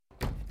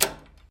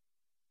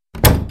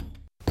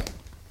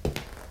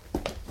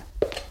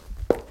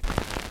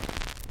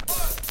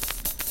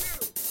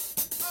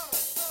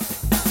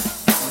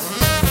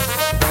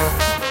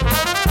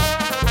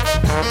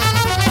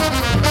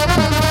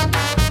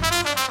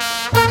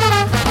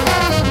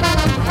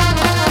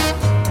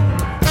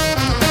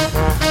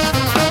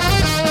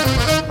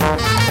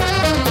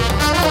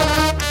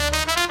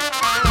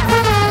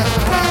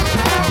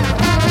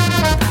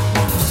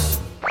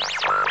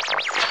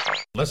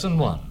Lesson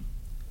 1.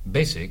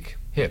 Basic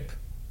Hip.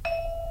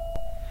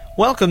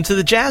 Welcome to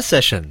the Jazz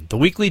Session, the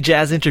weekly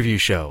jazz interview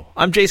show.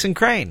 I'm Jason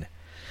Crane.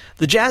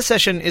 The Jazz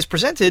Session is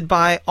presented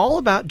by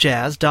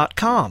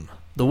allaboutjazz.com,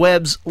 the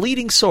web's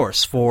leading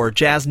source for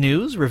jazz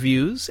news,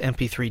 reviews,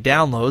 MP3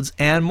 downloads,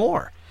 and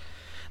more.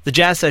 The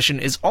Jazz Session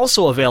is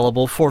also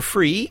available for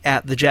free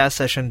at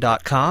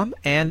thejazzsession.com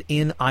and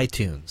in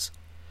iTunes.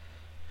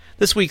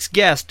 This week's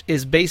guest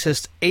is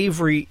bassist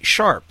Avery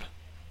Sharpe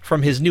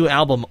from his new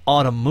album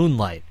Autumn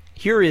Moonlight.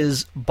 Here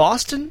is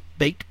Boston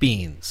Baked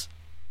Beans.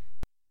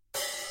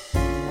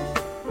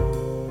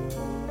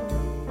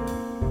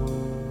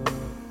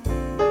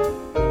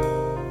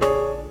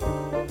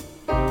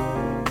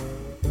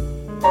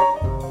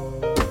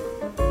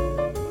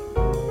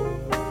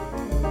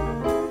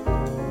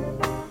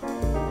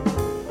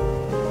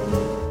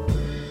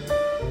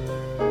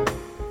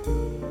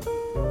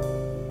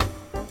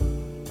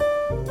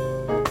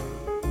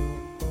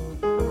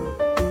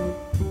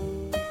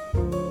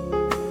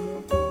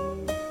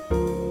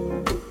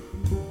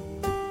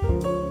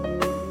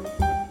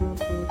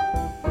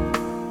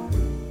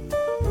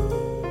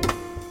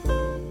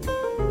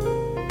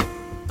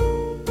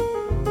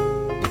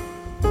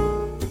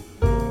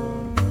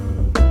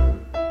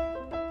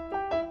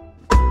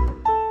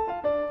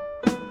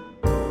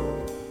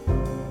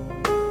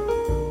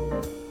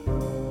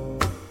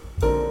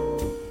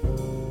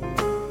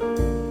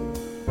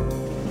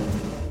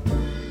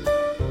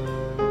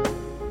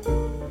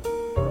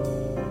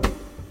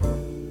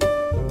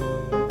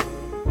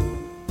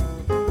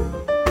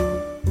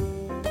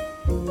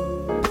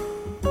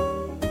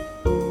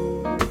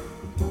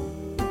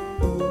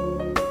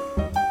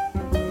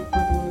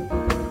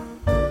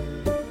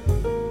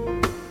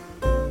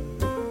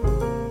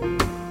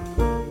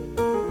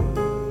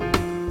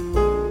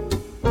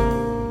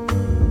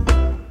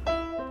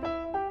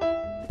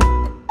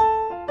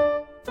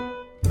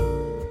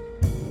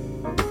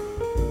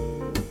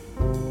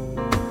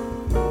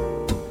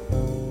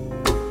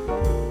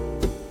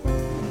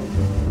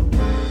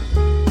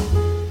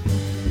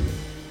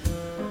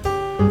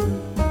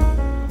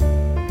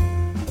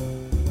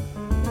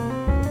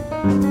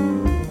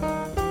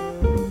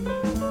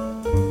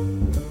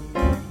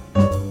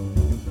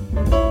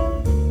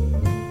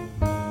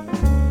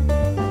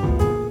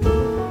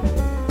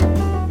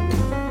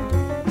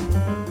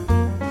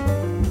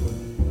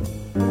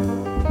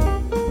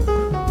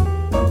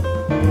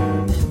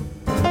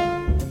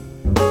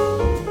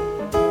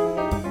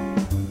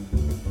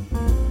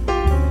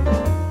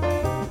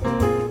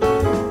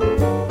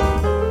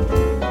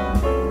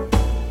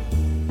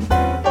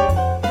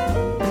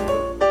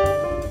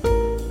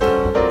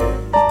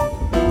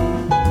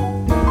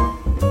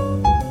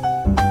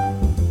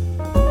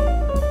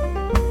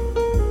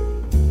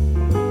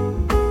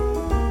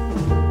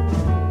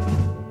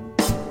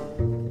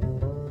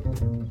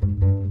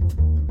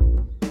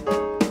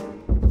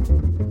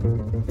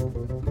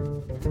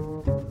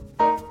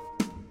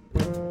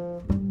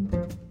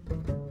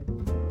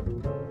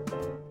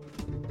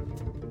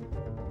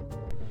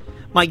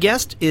 My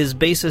guest is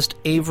bassist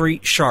Avery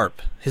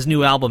Sharpe. His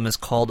new album is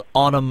called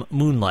Autumn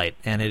Moonlight,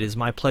 and it is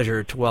my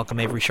pleasure to welcome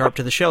Avery Sharpe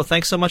to the show.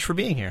 Thanks so much for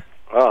being here.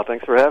 Oh,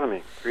 thanks for having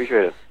me.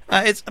 Appreciate it.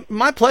 It's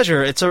my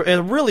pleasure. It's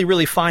a really,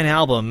 really fine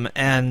album,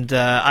 and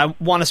I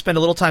want to spend a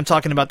little time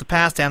talking about the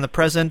past and the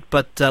present,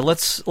 but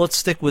let's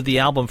stick with the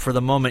album for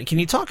the moment. Can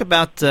you talk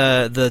about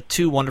the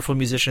two wonderful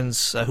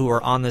musicians who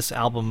are on this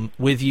album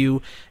with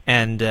you,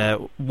 and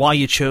why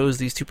you chose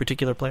these two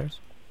particular players?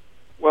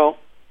 Well,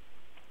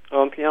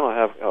 on piano I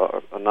have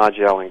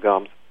Najee Allen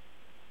Gums,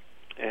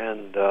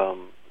 and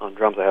on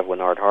drums I have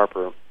Leonard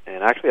Harper.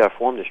 And actually I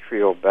formed this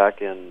trio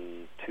back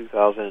in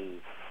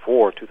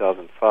 2004,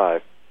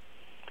 2005.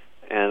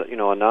 And, you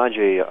know,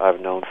 Najee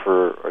I've known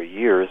for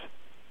years,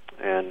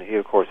 and he,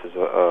 of course, is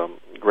a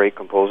great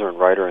composer and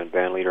writer and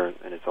band leader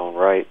in his own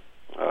right.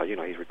 You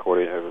know, he's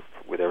recorded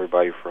with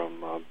everybody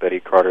from Betty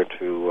Carter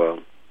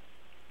to,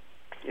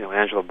 you know,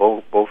 Angela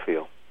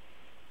Bofield.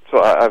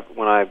 So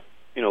when I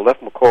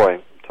left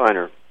McCoy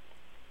Tyner,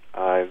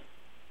 I,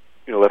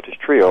 left his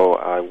trio.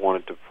 I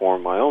wanted to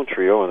form my own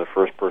trio, and the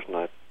first person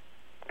I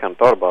kind of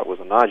thought about was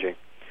Najee,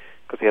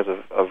 because he has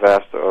a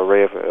vast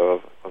array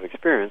of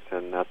experience,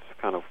 and that's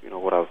kind of,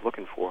 what I was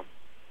looking for.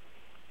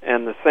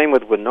 And the same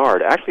with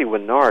Leonard. Actually,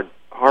 Leonard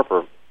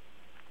Harper,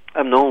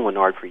 I've known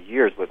Leonard for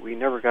years, but we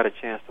never got a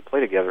chance to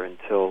play together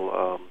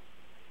until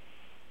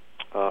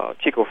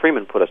Chico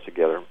Freeman put us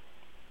together.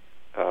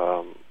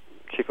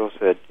 Chico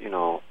said,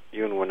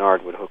 you and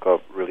Leonard would hook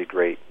up really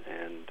great,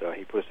 and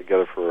he put us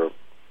together for a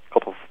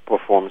couple of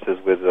performances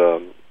with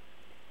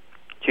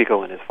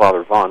Chico and his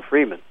father, Vaughn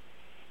Freeman.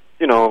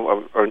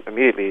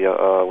 Immediately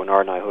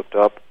Leonard and I hooked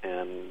up,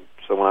 and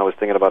so when I was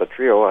thinking about a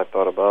trio, I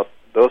thought about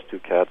those two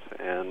cats,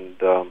 and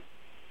I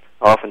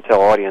often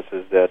tell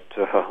audiences that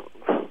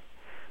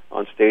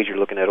on stage you're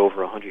looking at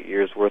over 100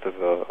 years worth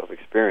of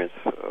experience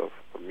of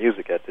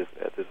music at this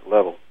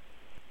level.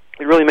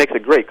 It really makes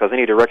it great, because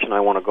any direction I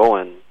want to go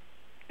in,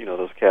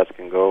 those cats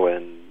can go,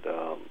 and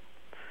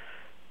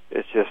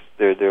it's just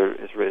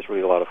it's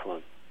really a lot of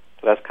fun.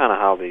 So that's kind of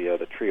how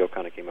the trio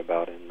kind of came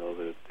about, and those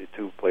are the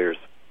two players.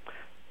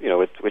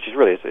 Which is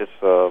really it's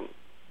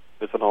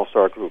an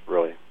all-star group,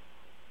 really.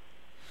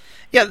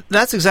 Yeah,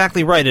 that's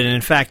exactly right. And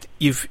in fact,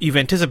 you've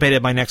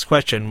anticipated my next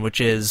question,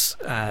 which is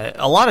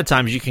a lot of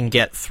times you can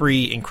get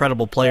three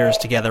incredible players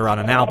together on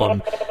an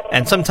album,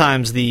 and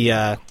sometimes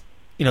the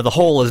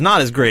whole is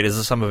not as great as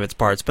the sum of its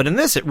parts. But in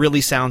this, it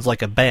really sounds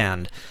like a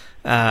band.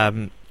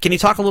 Can you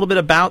talk a little bit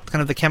about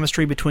kind of the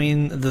chemistry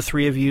between the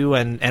three of you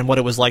and what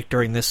it was like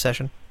during this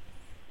session?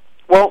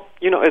 Well,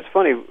 it's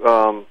funny.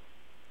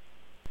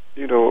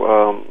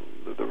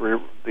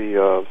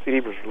 The CD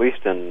was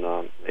released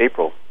in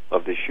April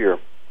of this year,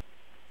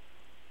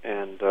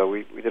 and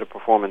we did a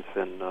performance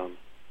in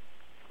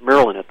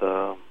Maryland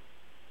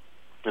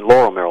in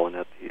Laurel, Maryland,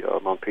 at the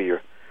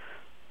Montpelier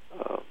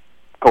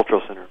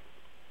Cultural Center,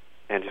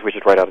 and which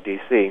is right out of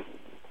D.C.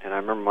 And I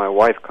remember my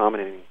wife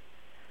commenting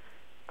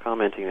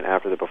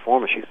after the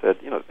performance. She said,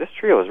 this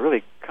trio has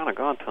really kind of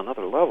gone to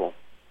another level.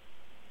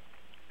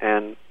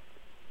 And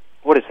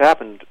what has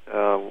happened,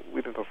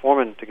 we've been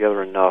performing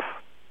together enough.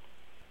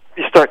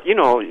 You start to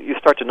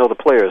know the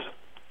players,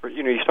 or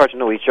you start to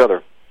know each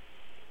other.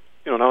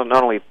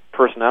 Not only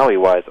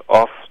personality-wise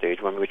off stage,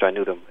 which I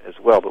knew them as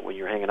well, but when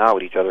you're hanging out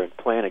with each other and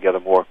playing together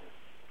more,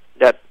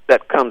 that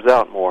comes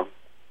out more.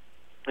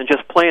 And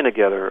just playing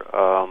together,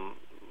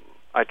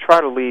 I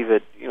try to leave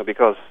it,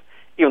 because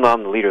even though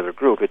I'm the leader of the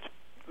group, it's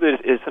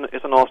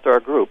an all-star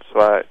group,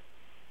 so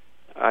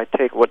I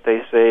take what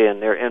they say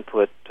and their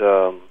input,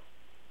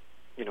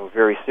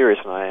 very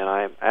seriously, and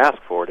I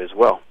ask for it as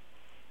well,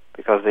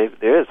 because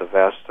there is a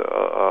vast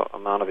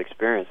amount of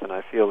experience, and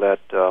I feel that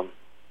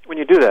when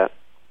you do that,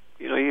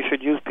 you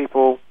should use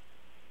people.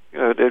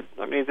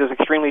 There's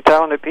extremely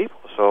talented people,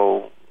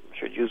 so you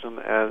should use them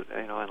as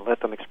and let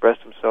them express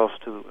themselves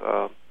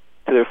to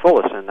their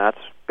fullest, and that's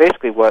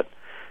basically what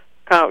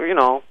kind of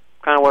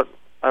what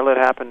I let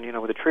happen,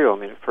 with the trio.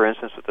 For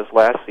instance, with this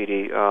last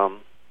CD,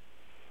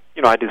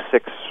 I do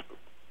 6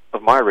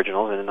 of my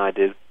originals, and then I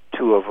did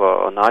 2 of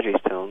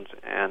Najee's tunes,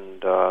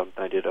 and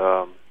I did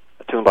a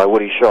tune by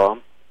Woody Shaw.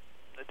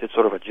 I did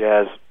sort of a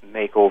jazz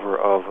makeover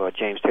of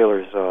James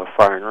Taylor's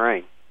Fire and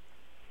Rain.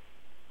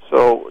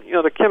 So,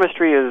 the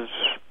chemistry is,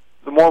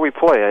 the more we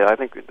play, I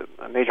think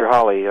Major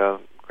Holly,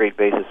 great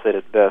bassist, said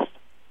it best.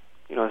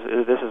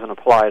 This is an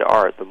applied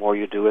art. The more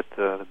you do it,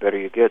 the better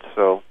you get.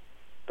 So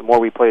the more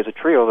we play as a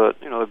trio,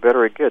 the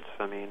better it gets.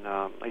 I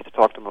used to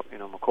talk to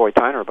McCoy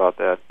Tyner about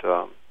that.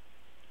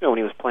 When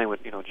he was playing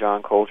with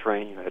John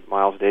Coltrane, you had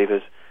Miles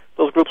Davis.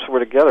 Those groups were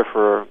together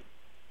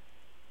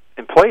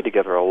and played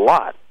together a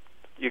lot.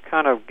 You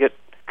kind of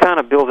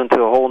builds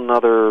into a whole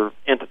nother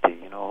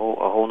entity, a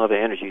whole nother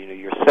energy.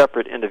 You're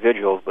separate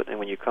individuals, but then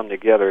when you come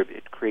together,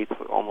 it creates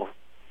almost,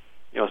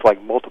 it's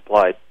like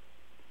multiplied,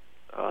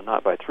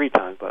 not by 3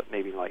 times, but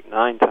maybe like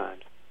 9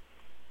 times.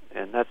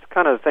 And that's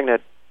kind of the thing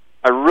that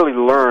I really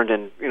learned,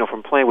 and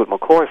from playing with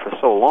McCoy for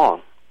so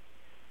long.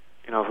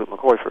 With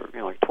McCoy for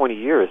like 20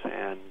 years,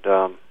 and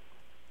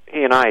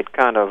he and I had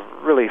kind of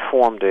really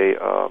formed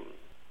a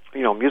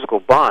musical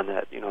bond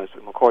that as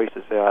McCoy used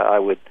to say, I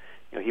would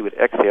he would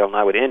exhale and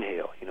I would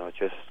inhale. You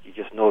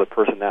just know the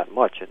person that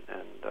much, and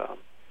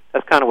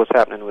that's kind of what's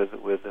happening with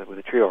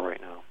the trio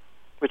right now,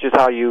 which is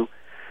how you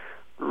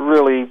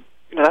really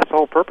that's the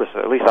whole purpose.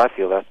 At least I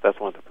feel that's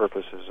one of the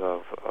purposes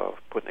of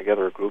putting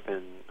together a group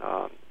in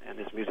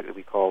this music that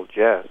we call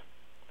jazz.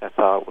 That's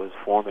how it was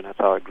formed, and that's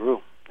how it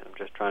grew. And I'm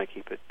just trying to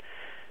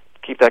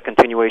keep that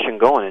continuation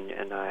going,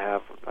 and I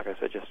have, like I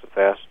said, just a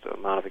vast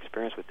amount of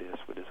experience with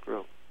this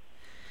group.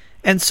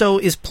 And so,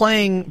 is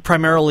playing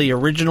primarily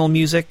original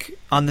music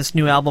on this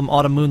new album,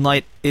 Autumn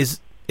Moonlight, is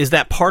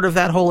that part of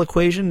that whole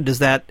equation? Does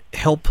that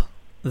help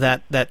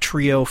that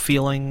trio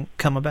feeling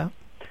come about?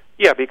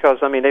 Yeah, because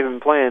they've been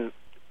playing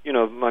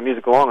my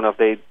music long enough.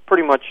 They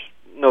pretty much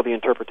know the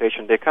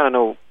interpretation. They kind of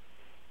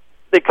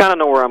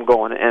know where I'm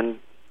going, and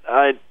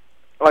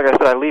like I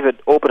said, I leave it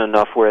open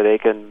enough where they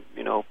can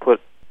put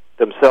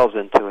themselves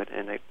into it,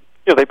 and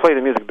they play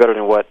the music better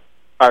than what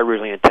I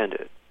originally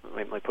intended.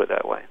 Let me put it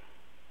that way.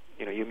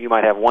 You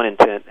might have one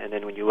intent, and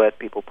then when you let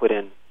people put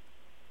in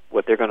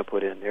what they're going to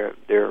put in, their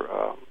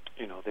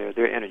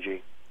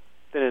energy,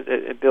 then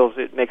it builds.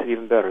 It makes it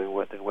even better than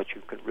what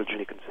you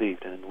originally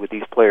conceived. And with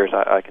these players,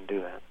 I can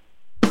do that.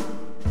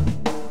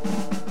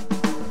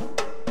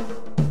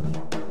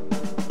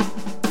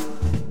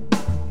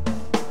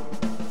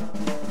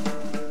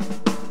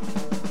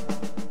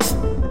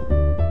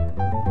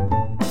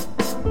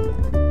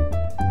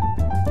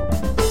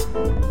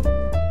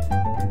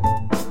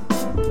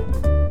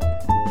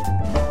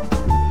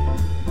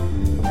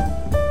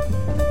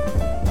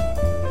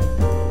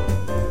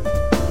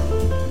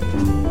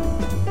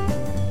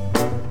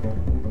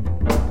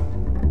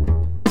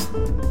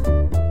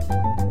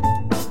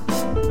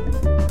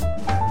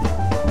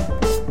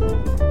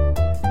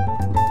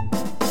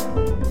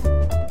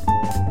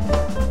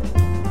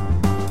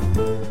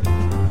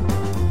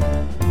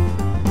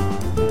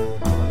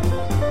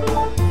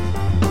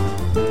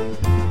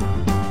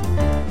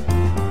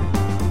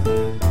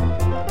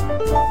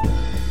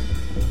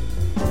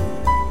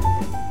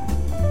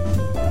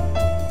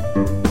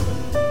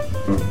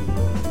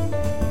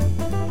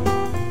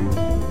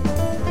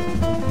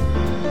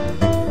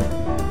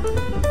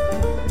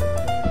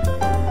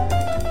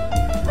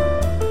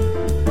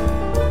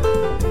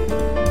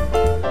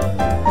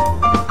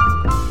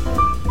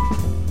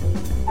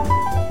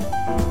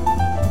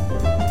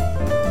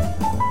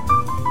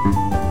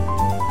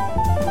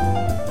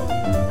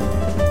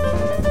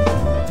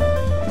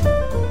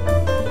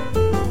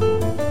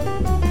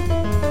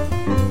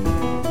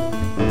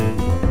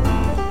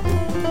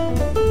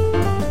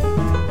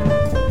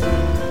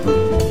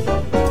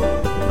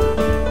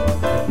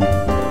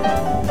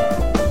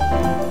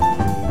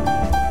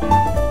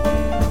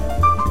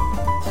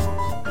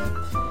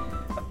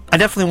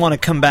 definitely want to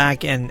come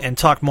back and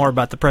talk more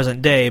about the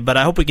present day, but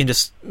I hope we can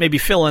just maybe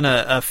fill in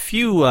a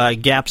few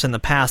gaps in the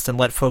past and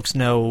let folks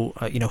know,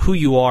 who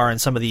you are and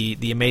some of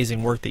the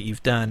amazing work that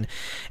you've done.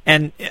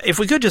 And if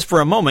we could just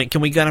for a moment, can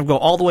we kind of go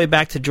all the way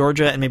back to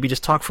Georgia and maybe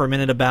just talk for a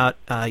minute about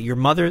your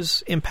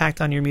mother's impact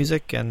on your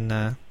music and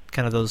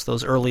kind of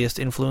those earliest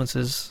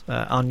influences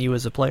on you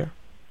as a player?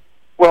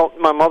 Well,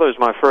 my mother is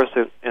my first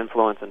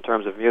influence in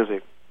terms of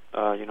music.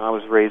 I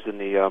was raised in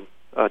the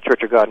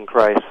Church of God in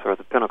Christ, or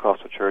the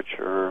Pentecostal Church,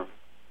 or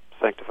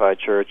Sanctified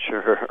Church,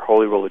 or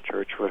Holy Roller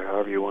Church,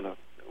 however you want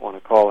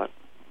to call it.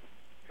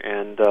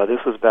 And this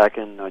was back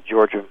in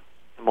Georgia.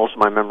 Most of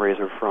my memories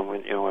are from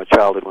a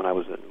childhood when I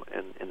was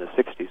in the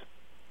 60s,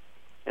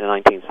 in the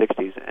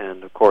 1960s,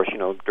 and of course,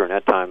 during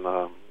that time,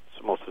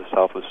 most of the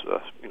South was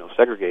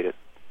segregated.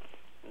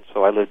 And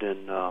so I lived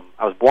in.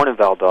 I was born in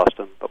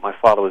Valdosta, but my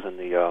father was in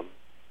the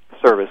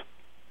service,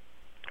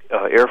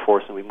 Air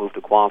Force, and we moved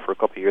to Guam for a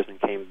couple of years and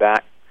came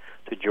back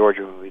to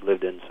Georgia, and we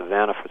lived in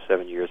Savannah for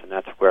 7 years, and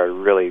that's where I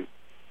really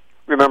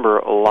remember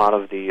a lot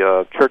of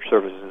the church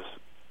services,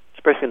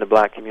 especially in the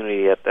black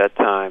community at that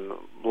time.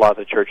 A lot of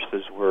the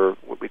churches were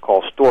what we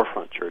call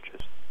storefront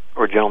churches,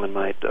 or a gentleman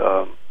might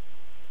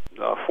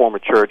form a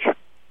church,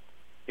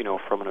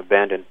 from an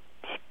abandoned,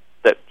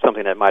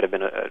 something that might have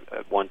been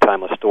at one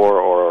time a store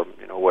or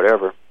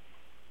whatever,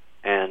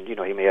 and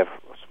he may have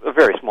a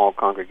very small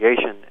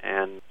congregation,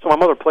 and so my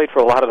mother played for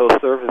a lot of those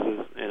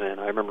services, and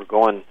I remember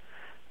going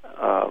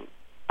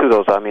to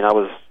those. I mean,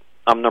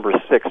 I'm number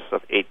 6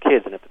 of 8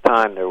 kids, and at the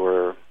time there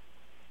were,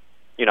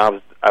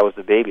 I was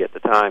the baby at the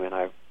time, and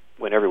I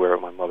went everywhere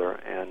with my mother,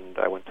 and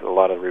I went to a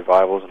lot of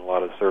revivals and a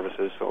lot of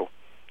services, so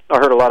I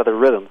heard a lot of the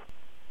rhythms.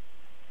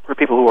 For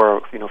people who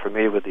are,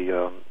 familiar with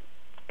the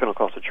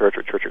Pentecostal Church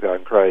or Church of God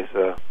in Christ,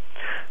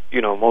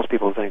 most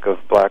people think of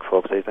black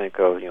folks, they think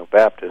of,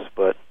 Baptists,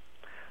 but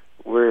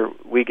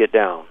we get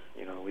down,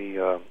 we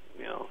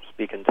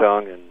speak in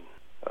tongue and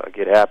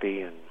get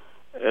happy, and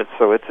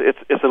so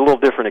it's a little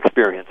different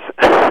experience,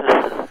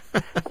 to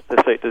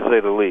say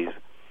the least.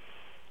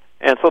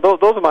 And so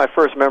those are my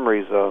first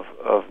memories of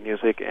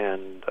music,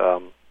 and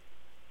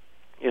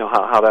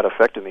how that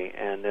affected me.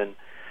 And then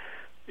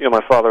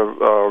my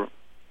father,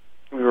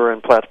 we were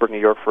in Plattsburgh, New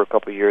York for a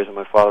couple of years, and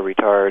my father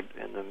retired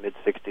in the mid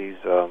 '60s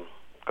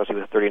because he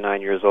was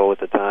 39 years old at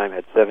the time,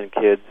 had 7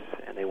 kids,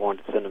 and they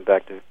wanted to send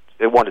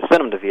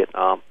him to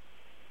Vietnam,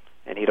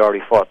 and he'd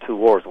already fought 2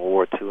 wars, World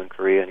War II and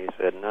Korea, and he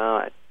said, "No,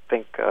 I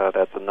think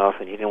that's enough,"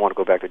 and he didn't want to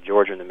go back to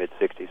Georgia in the mid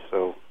 '60s,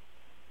 so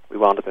we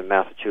wound up in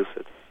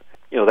Massachusetts.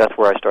 That's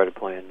where I started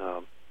playing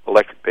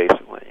electric bass,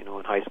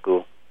 in high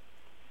school.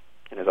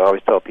 And as I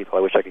always tell people,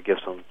 I wish I could give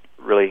some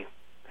really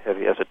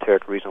heavy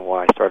esoteric reason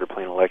why I started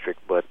playing electric,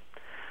 but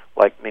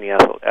like many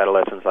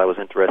adolescents, I was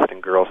interested in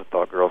girls and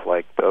thought girls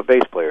liked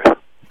bass players.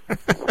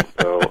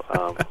 So,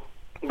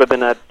 but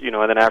then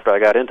and then after I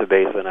got into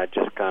bass, then I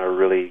just kind of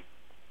really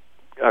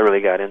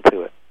got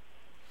into it.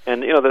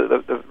 And it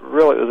was a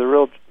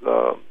real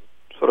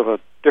sort of a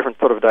different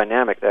sort of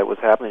dynamic that was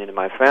happening in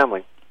my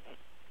family.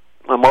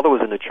 My mother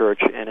was in the church,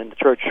 and in the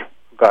Church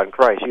of God in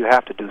Christ, you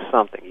have to do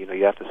something. You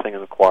have to sing in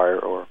the choir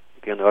or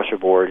be on the usher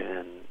board.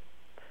 And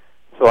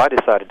so I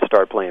decided to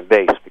start playing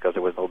bass because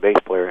there was no bass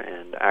player.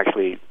 And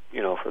actually,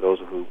 for those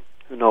who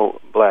know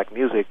black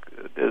music,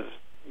 there's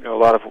a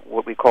lot of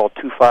what we call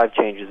 2/5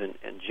 changes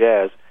in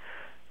jazz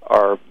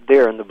are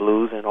there in the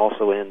blues and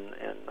also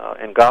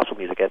in gospel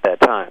music at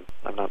that time.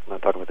 I'm not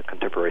talking about the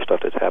contemporary stuff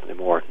that's happening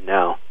more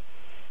now.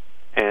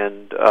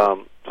 And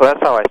so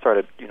that's how I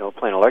started,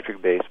 playing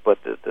electric bass. But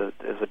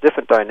there's a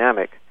different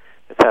dynamic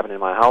that's happening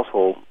in my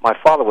household. My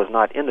father was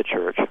not in the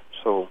church,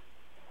 so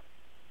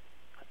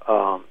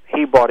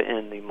he brought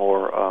in the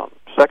more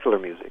secular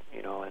music.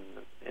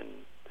 In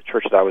the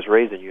church that I was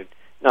raised in, you're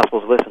not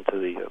supposed to listen to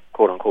the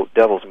quote-unquote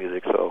devil's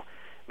music. So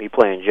me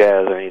playing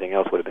jazz or anything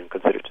else would have been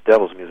considered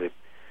devil's music.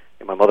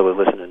 And my mother was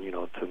listening,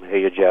 to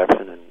Mahalia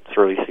Jackson and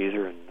Shirley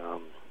Caesar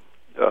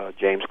and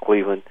James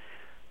Cleveland,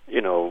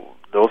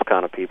 those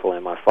kind of people.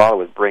 And my father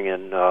would bring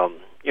in,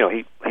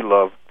 he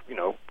loved,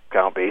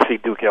 Count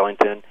Basie, Duke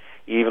Ellington.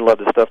 He even loved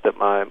the stuff that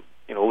my,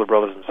 older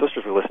brothers and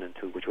sisters were listening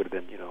to, which would have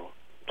been,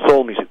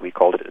 soul music, we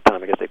called it at the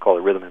time. I guess they called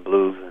it rhythm and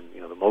blues and,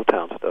 the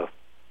Motown stuff.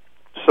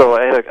 So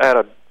I had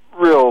a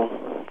real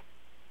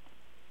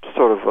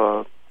sort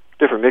of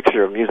different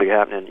mixture of music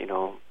happening,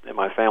 in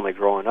my family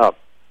growing up.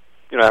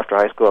 After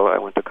high school, I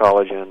went to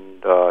college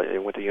and I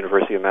went to the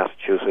University of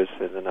Massachusetts,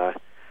 and then I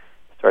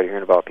started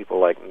hearing about people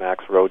like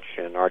Max Roach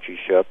and Archie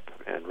Shepp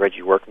and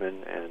Reggie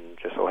Workman, and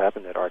just so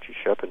happened that Archie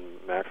Shepp and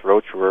Max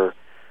Roach were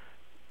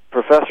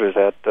professors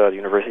at the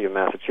University of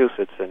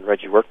Massachusetts, and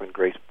Reggie Workman,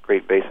 great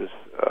bassist,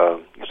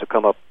 used to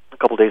come up a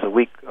couple days a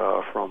week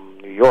from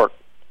New York,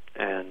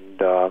 and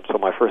so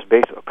my first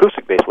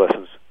acoustic bass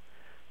lessons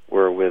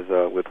were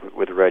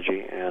with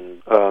Reggie,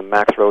 and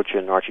Max Roach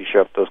and Archie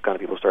Shepp. Those kind of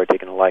people started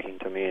taking a liking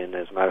to me, and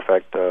as a matter of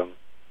fact, I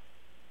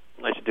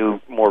used to do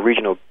more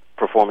regional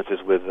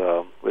performances with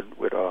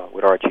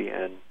Archie,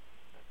 and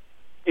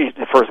he's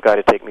the first guy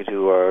to take me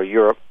to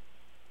Europe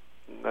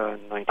in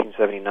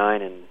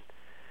 1979, and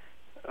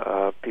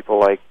people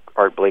like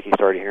Art Blakey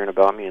started hearing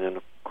about me, and then,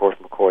 of course,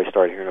 McCoy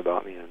started hearing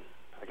about me, and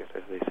I guess,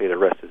 as they say, the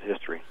rest is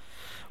history.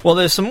 Well,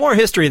 there's some more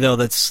history, though,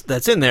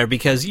 that's in there,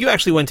 because you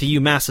actually went to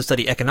UMass to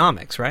study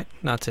economics, right?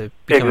 Not to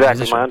become a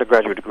musician. My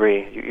undergraduate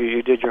degree.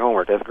 You did your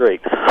homework. That's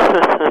great.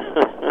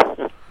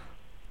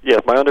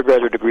 Yes, my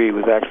undergraduate degree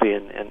was actually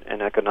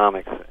in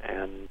economics.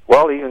 And,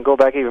 well, even go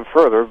back even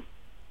further,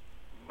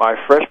 my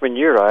freshman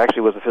year, I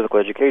actually was a physical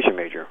education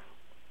major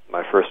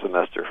my first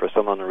semester. For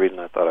some unknown reason,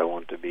 I thought I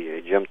wanted to be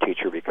a gym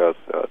teacher because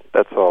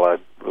that's all I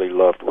really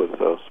loved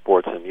was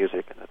sports and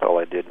music, and that's all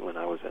I did when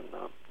I was in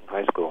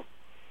high school.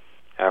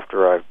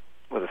 After I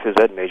was a phys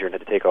ed major and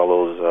had to take all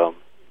those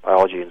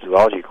biology and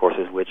zoology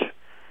courses, which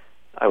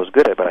I was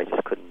good at, but I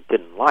just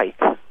didn't like.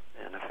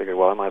 And I figured,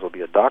 well, I might as well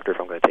be a doctor if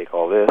I'm going to take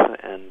all this.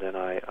 And then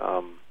I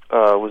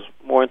was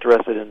more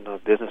interested in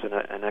business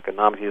and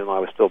economics, even though I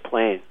was still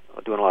playing,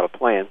 doing a lot of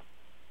playing.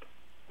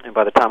 And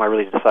by the time I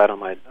really decided on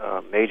my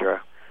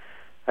major,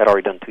 I had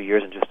already done 2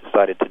 years and just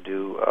decided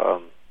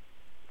to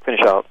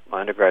finish out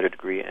my undergraduate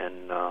degree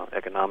in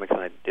economics,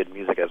 and I did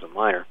music as a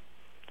minor,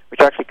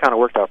 which actually kind of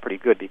worked out pretty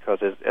good because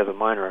as a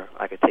minor,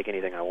 I could take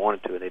anything I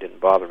wanted to, and they didn't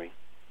bother me.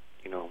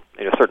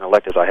 Certain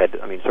electives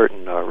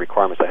certain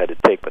requirements I had to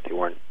take, but they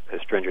weren't as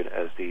stringent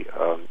as the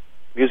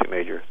music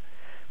majors.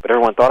 But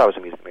everyone thought I was a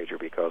music major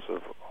because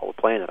of all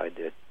the playing that I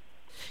did.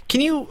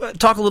 Can you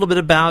talk a little bit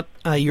about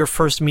your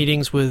first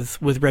meetings with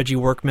Reggie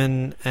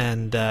Workman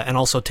and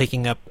also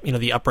taking up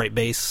the upright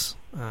bass,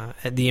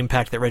 the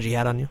impact that Reggie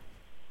had on you?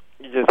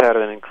 It just had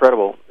an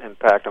incredible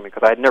impact on me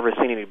because I had never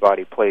seen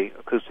anybody play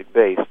acoustic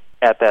bass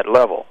at that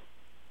level.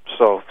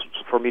 So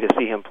for me to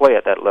see him play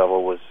at that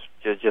level was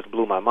just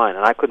blew my mind.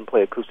 And I couldn't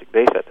play acoustic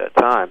bass at that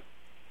time.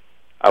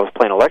 I was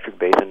playing electric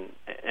bass,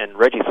 and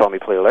Reggie saw me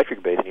play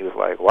electric bass, and he was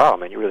like, "Wow,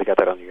 man, you really got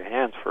that under your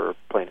hands for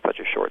playing in such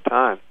a short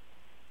time."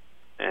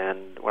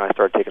 And when I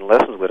started taking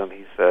lessons with him,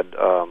 he said,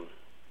 I'm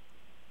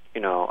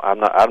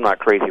not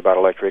crazy about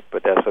electric,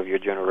 but that's of your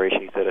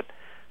generation." He said,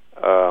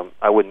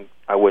 I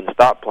wouldn't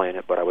stop playing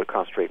it, but I would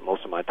concentrate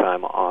most of my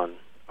time on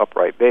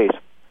upright bass,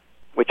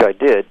 which I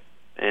did.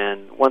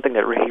 And one thing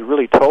that he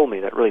really told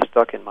me that really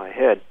stuck in my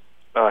head,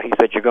 he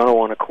said, "You're going to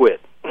want to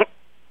quit,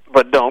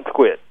 but don't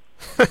quit."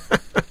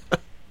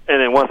 And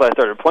then once I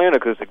started playing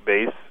acoustic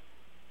bass,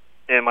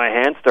 and my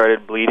hands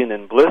started bleeding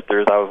in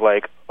blisters, I was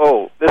like,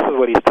 "Oh, this is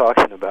what he's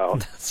talking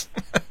about."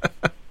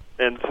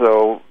 And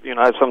so,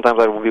 sometimes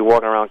I would be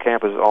walking around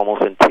campus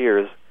almost in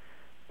tears,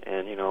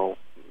 and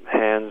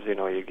hands,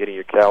 you're getting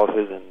your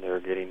calluses, and they're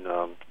getting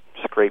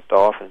scraped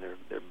off, and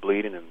they're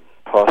bleeding and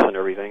pus and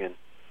everything. And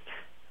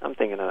I'm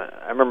thinking,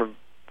 I remember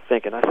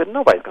thinking, I said,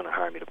 nobody's going to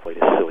hire me to play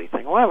this silly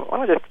thing. Why don't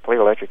I just play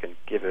electric and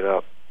give it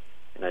up?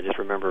 And I just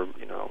remember,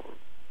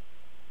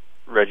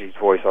 Reggie's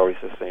voice always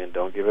just saying,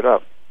 "Don't give it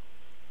up."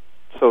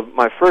 So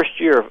my first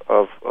year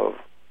of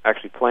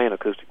actually playing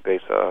acoustic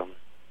bass was,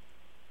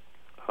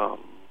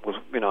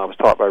 I was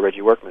taught by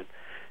Reggie Workman,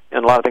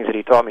 and a lot of things that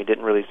he taught me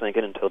didn't really sink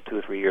in until 2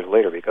 or 3 years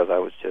later because I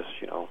was just,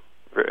 at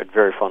a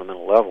very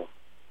fundamental level.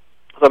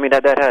 So he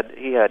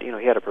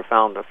had a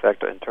profound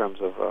effect in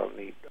terms of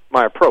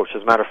my approach.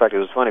 As a matter of fact, it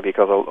was funny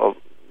because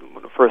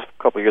the first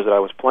couple of years that I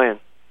was playing,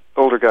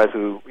 older guys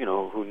who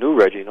knew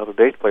Reggie, the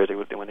bass players,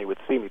 when they would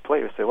see me play,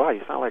 they would say, "Wow,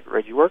 you sound like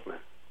Reggie Workman."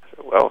 I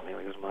said, "Well, he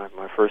was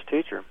my first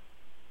teacher."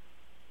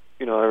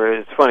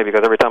 It's funny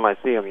because every time I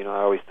see him,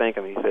 I always thank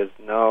him. He says,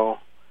 "No,"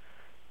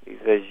 he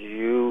says,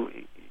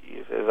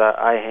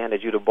 I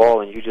handed you the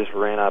ball and you just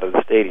ran out of the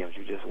stadiums.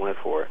 You just went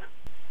for it."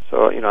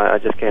 So, I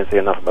just can't say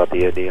enough about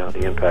the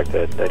impact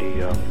that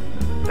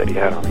he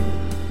had on me.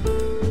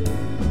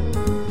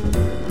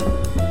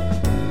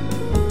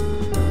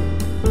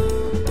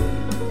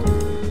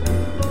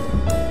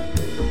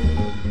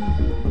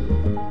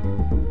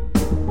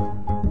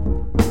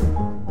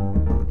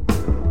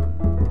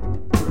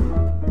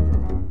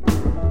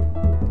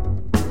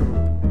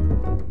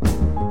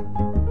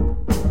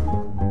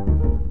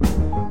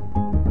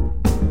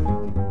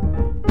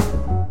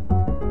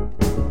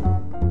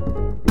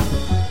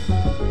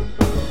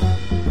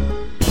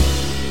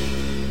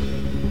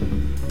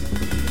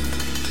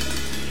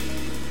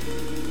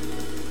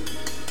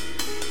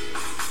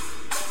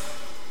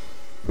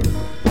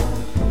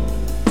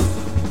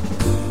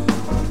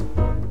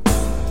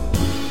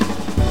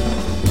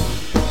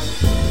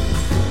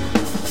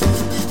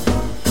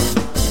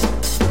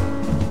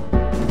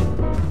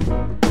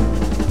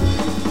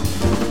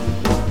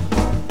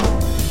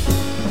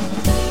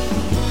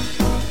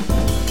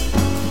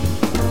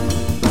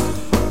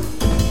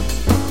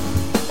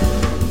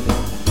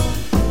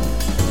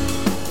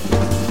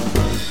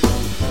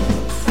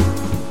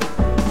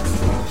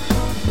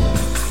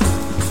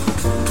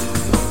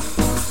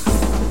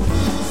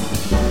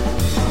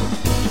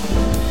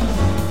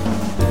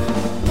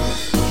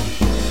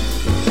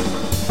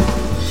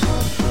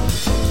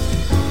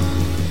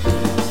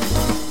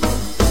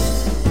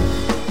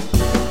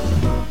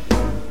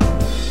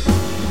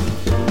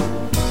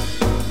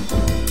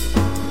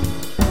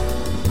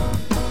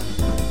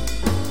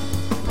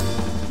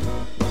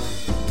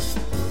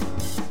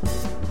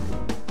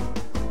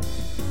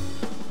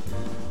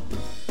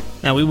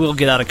 Now, we will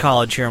get out of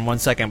college here in 1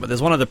 second, but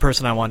there's one other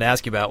person I wanted to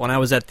ask you about. When I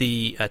was at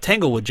the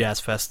Tanglewood Jazz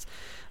Fest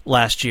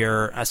last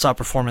year, I saw a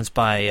performance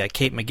by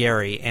Kate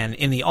McGarry, and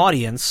in the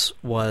audience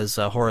was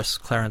Horace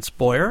Clarence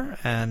Boyer,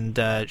 and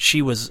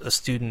she was a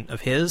student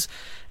of his,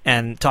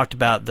 and talked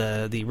about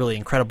the really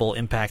incredible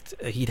impact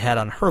he'd had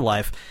on her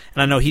life.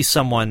 And I know he's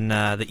someone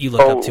that you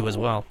look up to as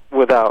well.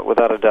 Without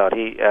a doubt.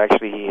 He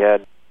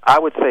had, I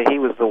would say he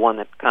was the one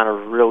that kind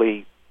of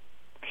really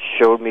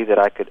showed me that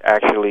I could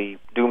actually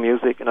do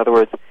music. In other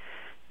words,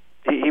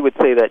 he would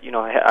say that,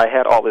 I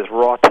had all this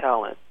raw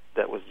talent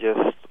that was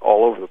just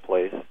all over the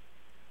place,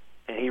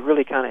 and he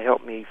really kind of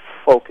helped me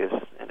focus.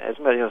 And as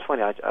a matter, it's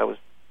funny, I was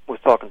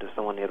talking to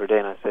someone the other day,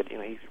 and I said,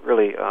 he's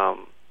really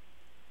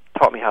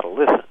taught me how to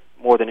listen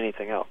more than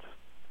anything else.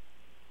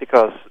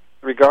 Because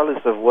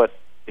regardless of what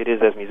it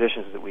is as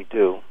musicians that we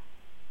do,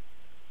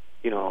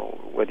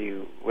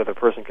 whether a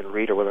person can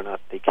read or whether or not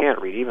they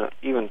can't read,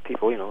 even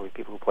people,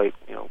 people who play,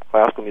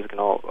 classical music and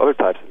all other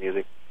types of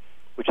music,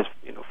 which is,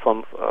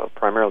 from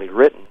primarily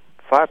written,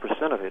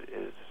 5% of it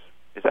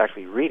is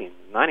actually reading.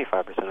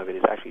 95% of it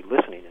is actually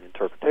listening and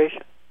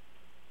interpretation.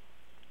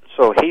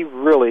 So he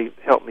really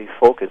helped me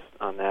focus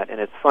on that.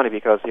 And it's funny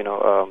because,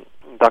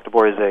 Dr.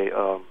 Boyer is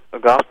a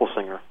gospel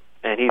singer,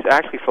 and he's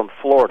actually from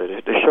Florida.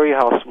 To show you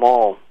how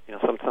small,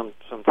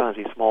 sometimes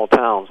these small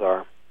towns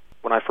are.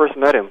 When I first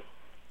met him,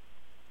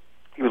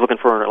 he was looking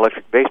for an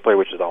electric bass player,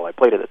 which is all I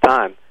played at the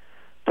time,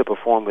 to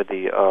perform with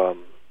the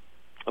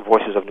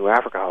Voices of New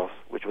Africa House,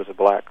 which was a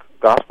black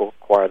gospel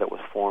choir that was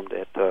formed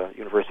at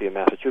University of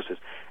Massachusetts.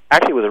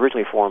 Actually, it was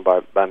originally formed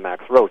by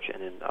Max Roach,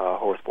 and then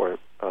Horace Boyer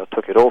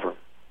took it over.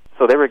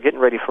 So they were getting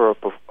ready for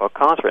a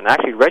concert, and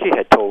actually Reggie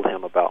had told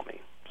him about me.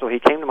 So he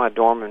came to my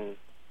dorm and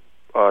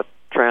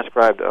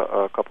transcribed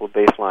a couple of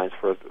bass lines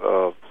for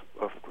a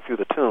few of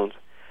the tunes,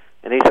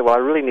 and he said, well, I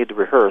really need to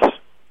rehearse.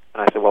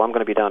 And I said, well, I'm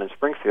going to be down in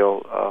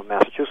Springfield,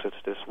 Massachusetts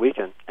this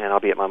weekend, and I'll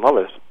be at my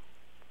mother's.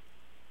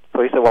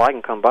 So he said, well, I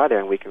can come by there,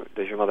 and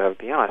does your mother have a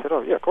piano? I said,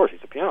 oh, yeah, of course,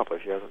 she's a piano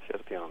player. She has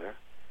a piano there.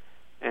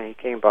 And he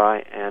came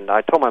by, and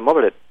I told my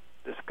mother that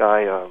this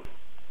guy,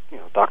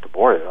 Dr.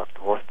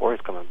 Horace Boyer's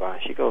coming by.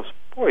 And she goes,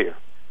 Boyer,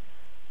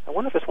 I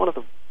wonder if it's one of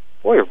the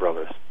Boyer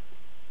brothers.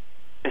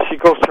 And she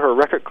goes to her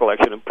record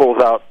collection and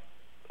pulls out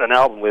an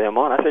album with him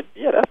on. I said,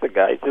 yeah, that's the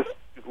guy. He's just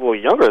a little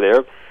younger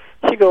there.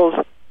 She goes,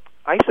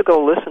 I used to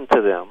go listen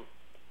to them,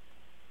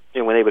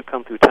 when they would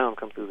come through town,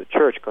 come through the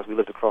church, because we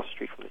lived across the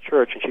street from the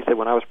church. And she said,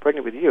 when I was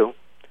pregnant with you,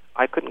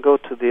 I couldn't go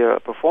to their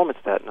performance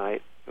that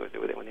night when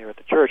they were at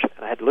the church,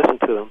 and I had to listen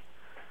to them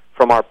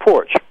from our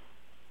porch.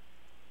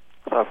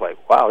 So I was like,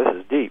 wow, this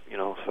is deep,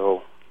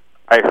 So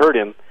I heard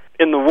him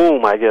in the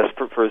womb, I guess,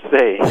 per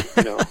se,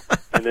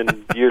 And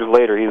then years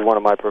later, he's one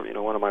of my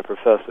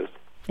professors.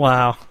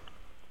 Wow.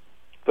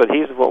 But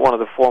he's one of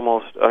the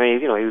foremost. I mean,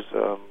 he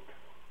was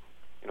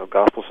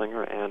gospel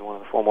singer and one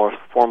of the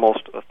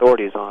foremost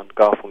authorities on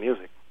gospel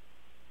music.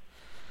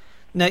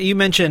 Now, you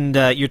mentioned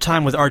your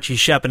time with Archie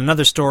Shepp, and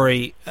another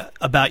story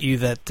about you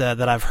that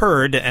I've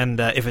heard, and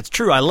if it's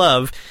true, I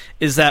love,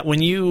 is that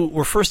when you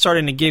were first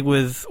starting to gig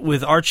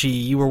with Archie,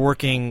 you were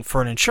working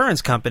for an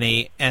insurance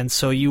company, and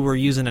so you were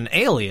using an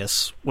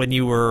alias when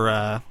you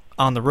were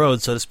on the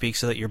road, so to speak,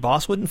 so that your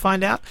boss wouldn't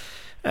find out.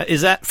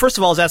 First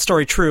of all, is that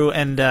story true?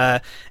 And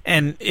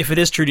if it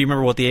is true, do you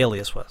remember what the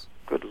alias was?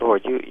 Good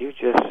Lord, you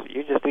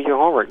just do your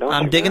homework, don't you?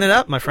 I'm digging it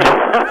up, my friend.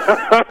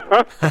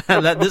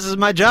 This is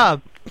my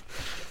job.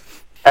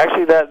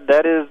 Actually,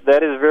 that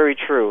is very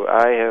true.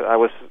 I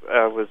was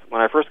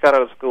when I first got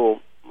out of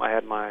school. I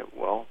had my in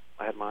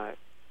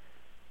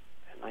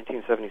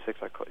 1976.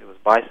 It was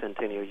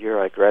bicentennial year.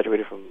 I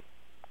graduated from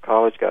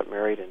college, got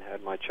married, and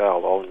had my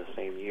child all in the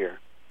same year.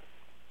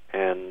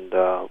 And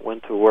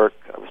went to work.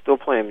 I was still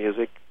playing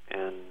music,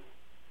 and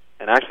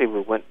actually we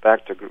went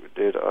back to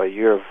did a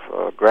year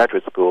of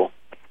graduate school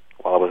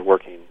while I was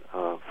working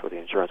for the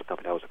insurance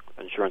company. I was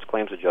an insurance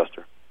claims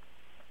adjuster.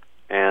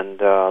 And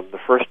the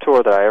first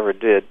tour that I ever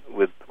did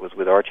was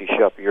with Archie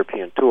Shepp,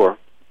 European tour.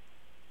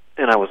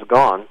 And I was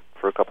gone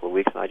for a couple of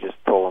weeks, and I just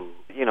told him,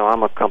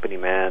 I'm a company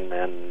man,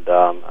 and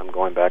I'm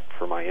going back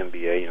for my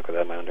MBA, because I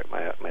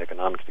had my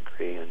economics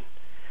degree. And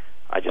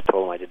I just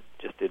told him I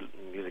just did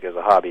music as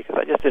a hobby, because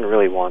I just didn't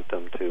really want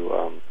them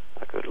to,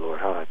 good Lord,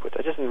 how do I put that?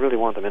 I just didn't really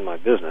want them in my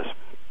business.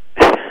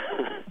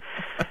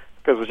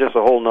 Because it was just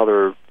a whole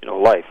nother,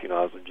 life. I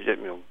was,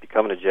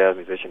 becoming a jazz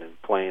musician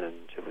and playing, and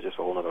it was just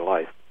a whole nother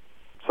life.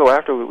 So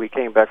after we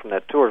came back from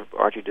that tour,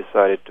 Archie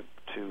decided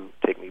to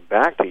take me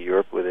back to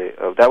Europe with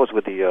that was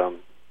with the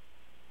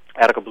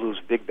Attica Blues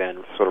Big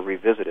Band, sort of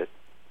revisited.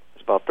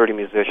 It's about 30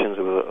 musicians.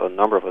 There was a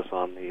number of us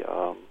on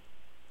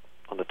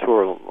the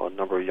tour, a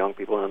number of young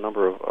people, and a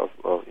number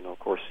of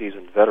course,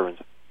 seasoned veterans.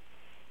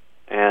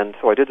 And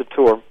so I did the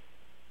tour,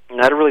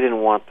 and I really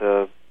didn't want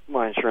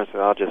my insurance.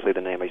 I'll just say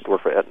the name. I used to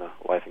work for Aetna,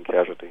 Life and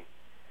Casualty,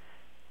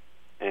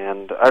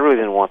 and I really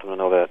didn't want them to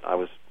know that I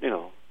was,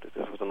 that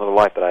this was another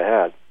life that I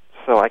had.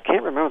 So I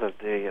can't remember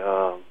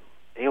the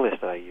alias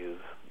that I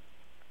used.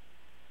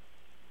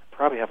 I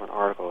probably have an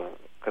article,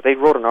 because they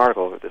wrote an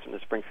article in the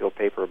Springfield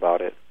paper about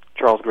it.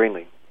 Charles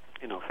Greenlee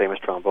famous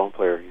trombone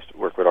player who used to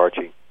work with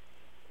Archie,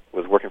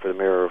 was working for the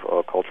mayor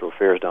of Cultural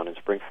Affairs down in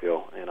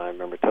Springfield, and I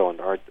remember telling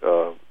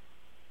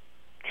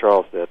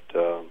Charles that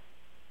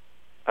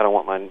I don't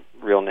want my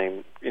real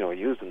name,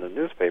 used in the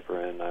newspaper,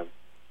 and I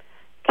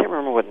can't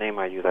remember what name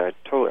I used. I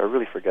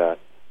really forgot.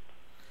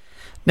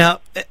 Now,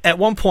 at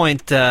one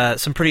point,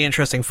 some pretty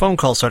interesting phone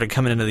calls started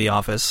coming into the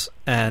office,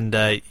 and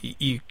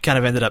you kind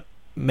of ended up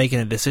making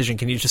a decision.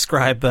 Can you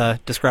describe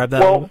that?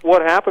 Well,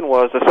 what happened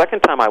was the second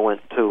time I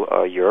went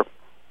to Europe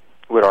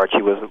with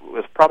Archie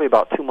was probably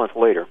about 2 months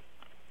later,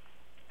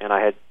 and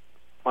I had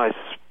my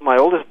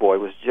oldest boy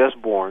was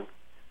just born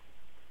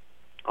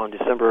on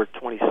December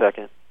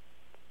 22nd,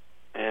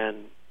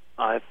 and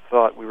I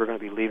thought we were going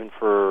to be leaving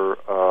for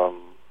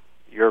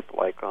Europe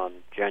like on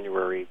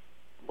January,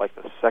 like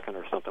the 2nd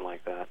or something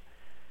like that.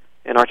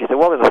 And Archie said,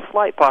 "Well, there's a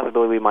slight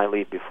possibility we might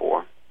leave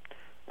before."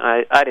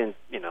 And I didn't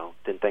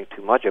think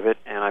too much of it,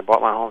 and I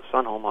brought my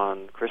son home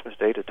on Christmas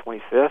Day, the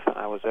 25th.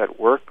 I was at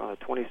work on the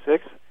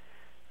 26th.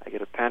 I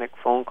get a panic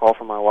phone call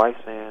from my wife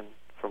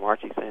from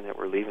Archie saying that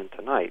we're leaving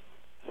tonight.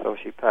 So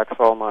she packs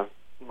all my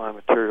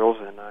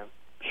materials, and I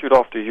shoot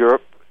off to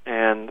Europe.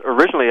 And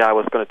originally, I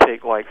was going to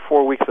take like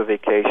 4 weeks of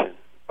vacation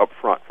up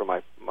front for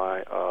my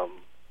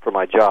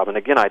job. And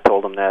again, I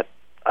told him that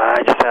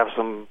I just have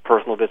some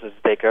personal business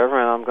to take care of,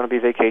 and I'm going to be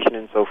vacationing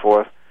and so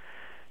forth.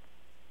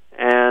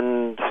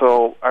 And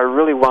so I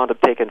really wound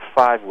up taking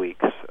 5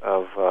 weeks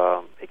of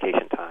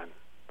vacation time.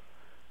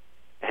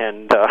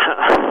 And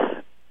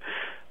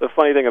the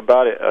funny thing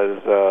about it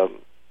is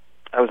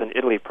I was in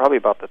Italy probably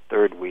about the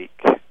 3rd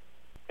week.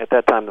 At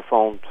that time, the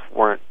phones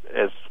weren't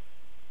as,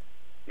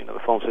 the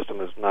phone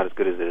system is not as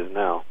good as it is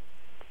now.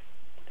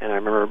 And I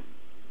remember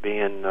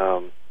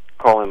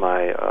calling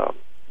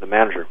the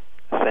manager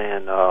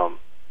saying,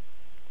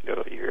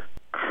 here.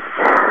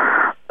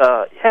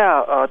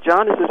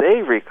 John, this is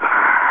Avery.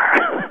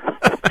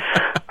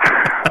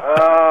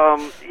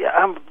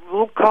 I'm a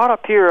little caught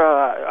up here.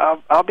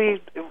 I'll be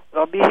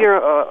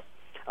here.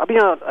 I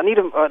need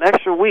an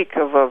extra week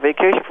of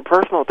vacation for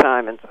personal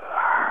time. And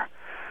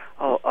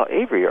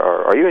Avery,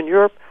 are you in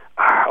Europe?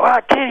 Well,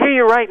 I can't hear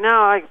you right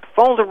now.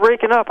 Phones are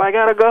breaking up. I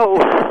gotta go.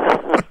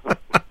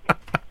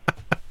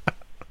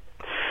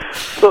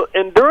 So,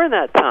 and during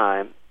that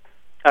time,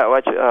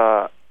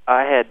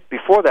 I had,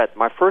 before that,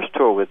 my first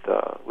tour with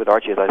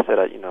Archie, as I said,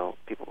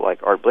 people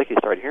like Art Blakey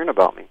started hearing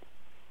about me.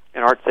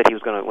 And Art said he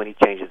was going to, when he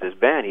changes his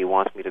band, he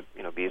wants me to,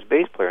 be his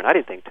bass player. And I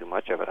didn't think too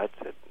much of it. I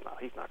said, no,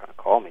 he's not going to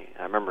call me. And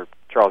I remember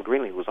Charles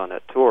Greenlee, who was on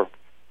that tour,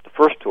 the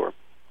first tour,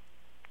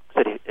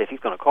 said if he's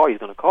going to call you, he's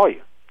going to call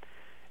you.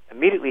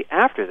 Immediately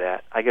after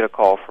that, I get a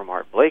call from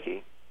Art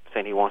Blakey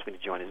saying he wants me to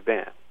join his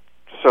band.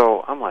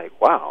 So I'm like,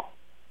 wow.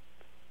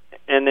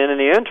 And then in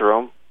the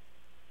interim,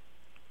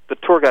 the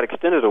tour got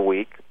extended a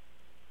week.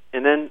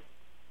 And then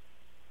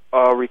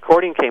a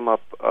recording came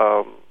up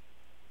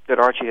that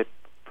Archie had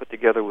put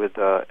together with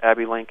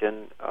Abby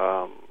Lincoln,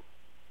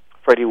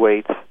 Freddie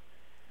Waits,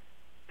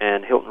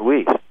 and Hilton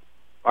Weiss.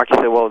 Archie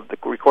said, well, the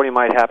recording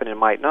might happen and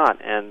might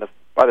not. And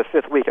by the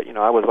 5th week,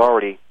 I was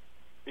already,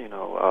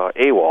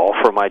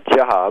 AWOL for my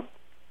job.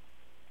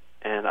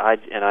 And I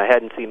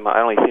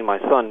only seen my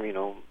son,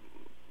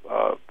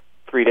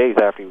 3 days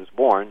after he was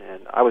born,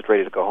 and I was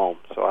ready to go home.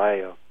 So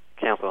I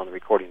canceled on the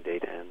recording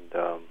date and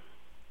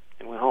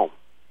went home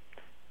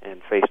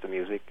and faced the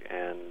music.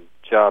 And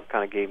job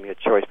kind of gave me a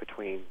choice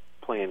between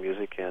playing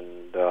music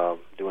and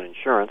doing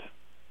insurance.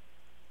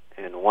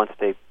 And once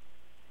it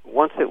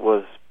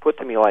was put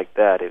to me like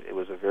that, it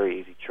was a very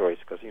easy choice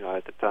because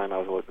at the time I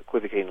was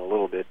equivocating a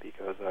little bit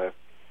because I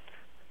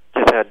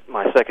just had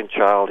my second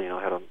child.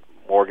 Had a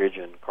mortgage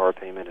and car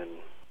payment,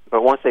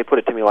 but once they put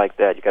it to me like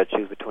that, you got to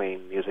choose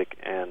between music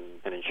and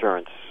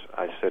insurance.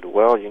 I said,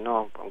 well,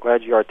 I'm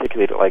glad you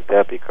articulated it like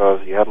that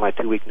because you have my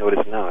 2-week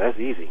notice now. That's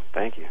easy.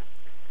 Thank you.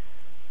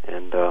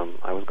 And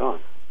I was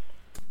gone.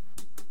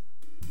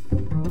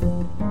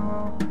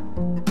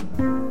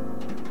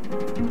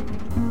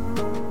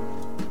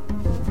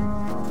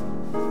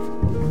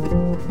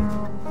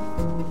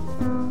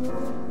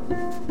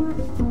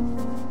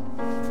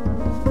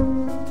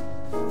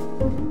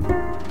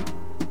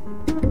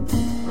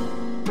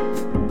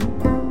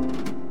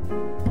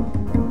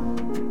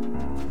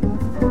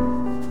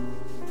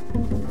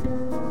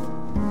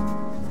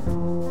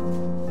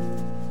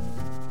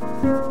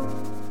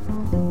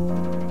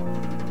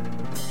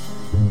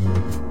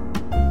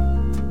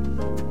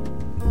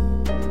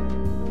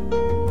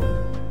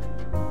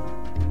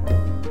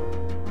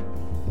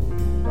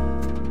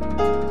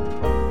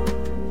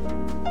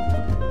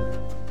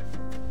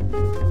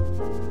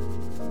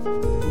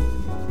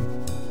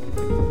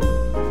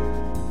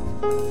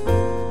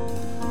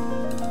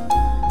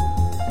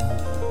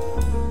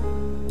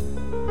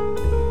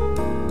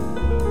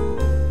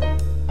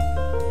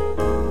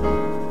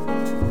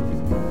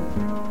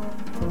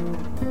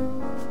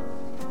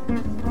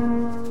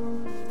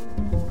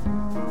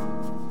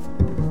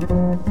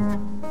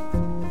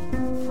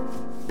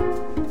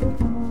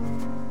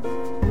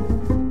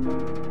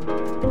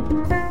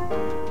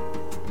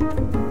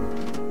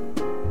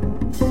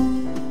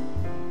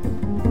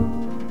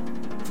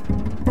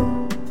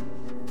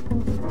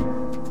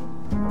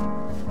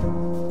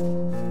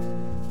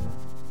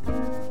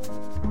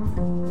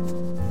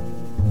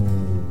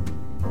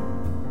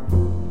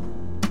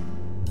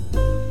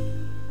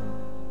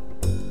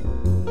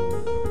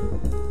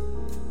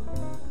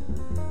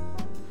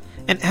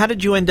 And how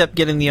did you end up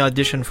getting the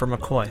audition for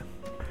McCoy?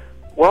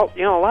 Well,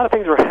 a lot of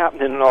things were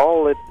happening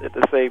all at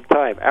the same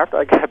time. After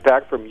I got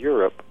back from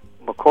Europe,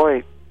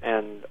 McCoy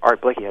and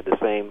Art Blakey had the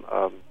same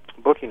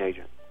booking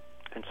agent.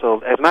 And so,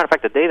 as a matter of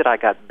fact, the day that I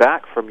got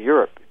back from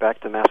Europe, back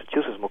to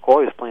Massachusetts,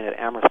 McCoy was playing at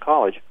Amherst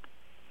College.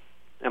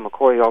 And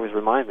McCoy always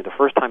reminds me, the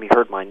first time he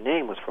heard my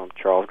name was from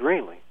Charles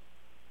Greenlee.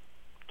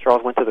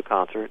 Charles went to the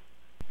concert.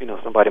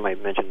 Somebody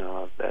might mention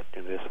that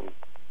there's some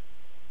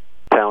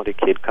talented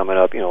kid coming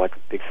up, like a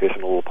big fish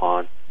in a little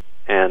pond.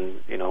 And,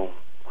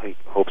 he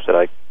hopes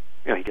that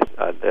he gets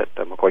that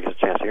McCoy gets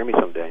a chance to hear me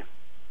someday.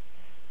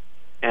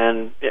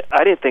 And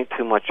I didn't think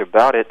too much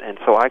about it, and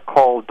so I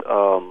called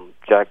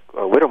Jack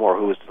Whittemore,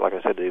 who was, like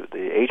I said,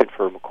 the agent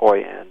for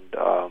McCoy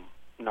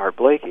and Art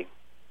Blakey.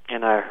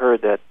 And I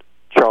heard that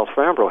Charles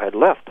Fambro had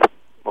left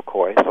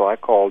McCoy, so I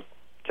called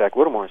Jack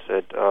Whittemore and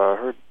said, I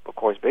heard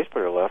McCoy's bass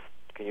player left.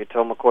 Can you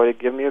tell McCoy to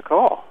give me a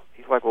call?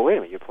 He's like, well, wait a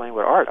minute, you're playing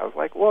with Art. I was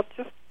like, well,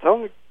 just tell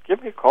him to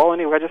give me a call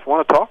anyway. I just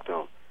want to talk to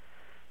him.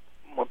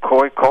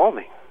 McCoy called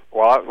me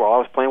while I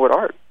was playing with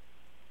Art.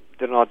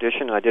 Did an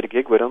audition, and I did a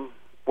gig with him.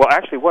 Well,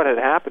 actually, what had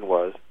happened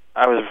was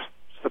I was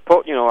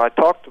supposed, I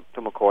talked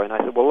to McCoy, and I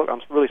said, well, look,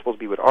 I'm really supposed to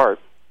be with Art,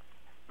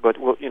 but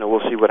we'll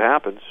see what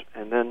happens.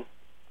 And then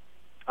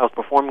I was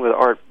performing with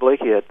Art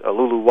Blakey at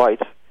Lulu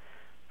White's,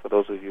 for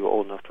those of you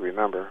old enough to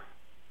remember.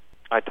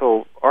 I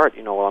told Art,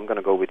 well, I'm going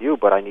to go with you,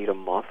 but I need a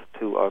month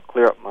to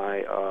clear up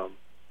my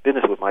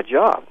business with my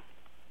job,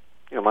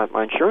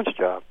 my insurance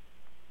job.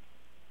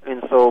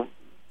 And so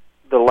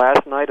the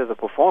last night of the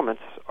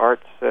performance,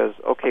 Art says,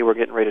 okay, we're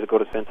getting ready to go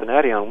to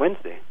Cincinnati on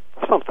Wednesday,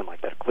 or something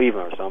like that,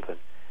 Cleveland or something.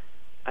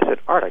 I said,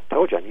 Art, I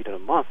told you I needed a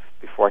month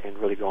before I can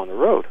really go on the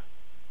road.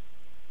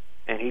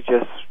 And he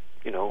just,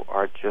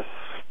 Art just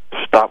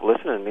stopped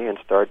listening to me and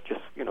started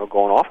just,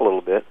 going off a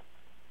little bit.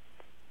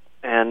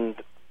 And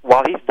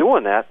while he's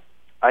doing that,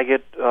 I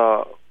get,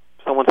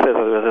 someone says,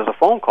 there's a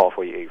phone call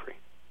for you, Avery.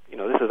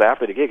 This is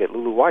after the gig at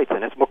Lulu White's,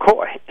 and it's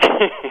McCoy.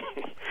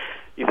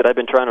 He said, I've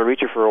been trying to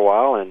reach you for a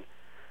while, and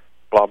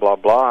blah, blah,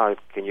 blah.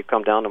 Can you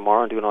come down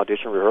tomorrow and do an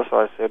audition rehearsal?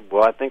 I said,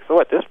 well, I think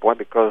so at this point,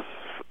 because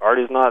Art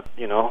is not,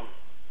 is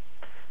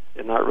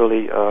not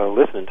really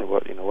listening to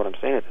what I'm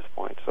saying at this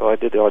point. So I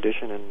did the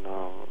audition and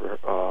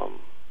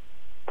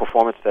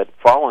performance that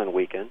following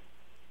weekend.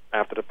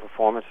 After the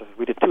performance,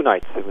 we did 2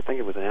 nights. I think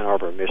it was in Ann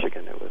Arbor,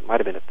 Michigan. It might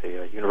have been at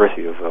the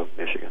University of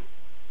Michigan.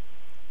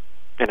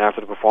 And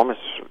after the performance,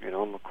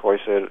 McCoy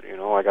said,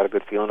 I got a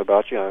good feeling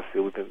about you. I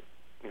feel we've been,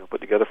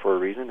 put together for a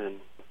reason. And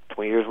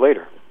 20 years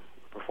later,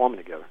 we're performing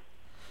together.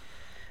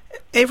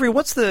 Avery,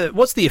 what's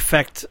the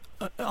effect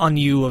on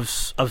you of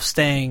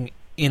staying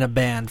in a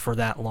band for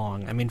that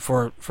long? I mean,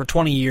 for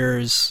 20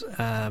 years,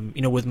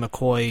 with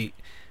McCoy,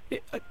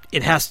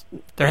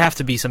 there have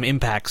to be some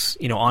impacts,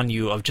 on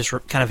you of just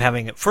kind of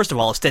having, first of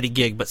all, a steady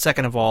gig, but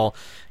second of all,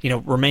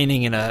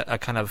 remaining in a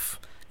kind of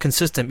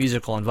consistent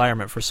musical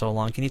environment for so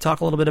long. Can you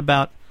talk a little bit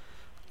about,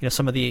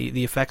 some of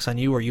the effects on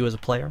you or you as a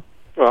player?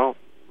 Well,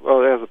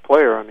 as a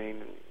player, I mean,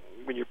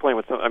 when you're playing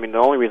with the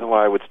only reason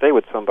why I would stay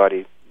with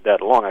somebody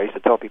that long, I used to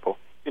tell people,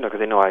 because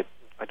they know I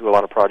do a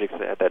lot of projects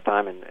at that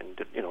time and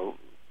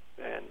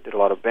did a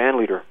lot of band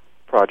leader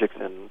projects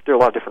and did a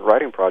lot of different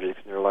writing projects,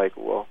 and they're like,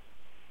 well,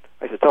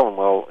 I used to tell them,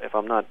 well, if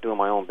I'm not doing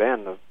my own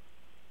band, the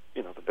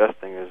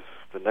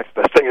next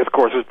best thing, of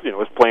course, is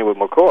playing with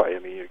McCoy. I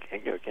mean, you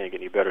can't get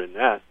any better than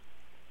that.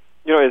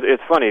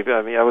 It's funny.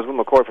 I mean, I was with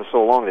McCoy for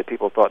so long that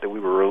people thought that we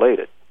were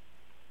related.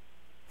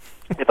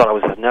 They thought I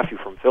was his nephew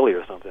from Philly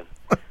or something.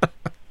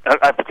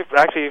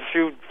 Actually, a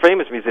few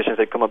famous musicians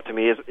that come up to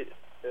me. As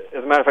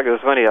a matter of fact, it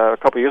was funny. A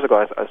couple of years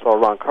ago, I saw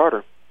Ron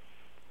Carter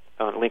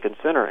on Lincoln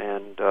Center,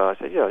 and I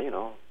said, yeah, good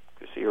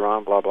to see you,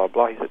 Ron, blah, blah,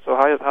 blah. He said, so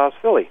how's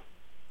Philly?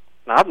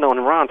 Now, I've known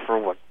Ron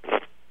for,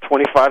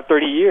 25,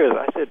 30 years.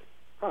 I said,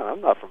 Ron,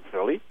 I'm not from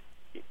Philly.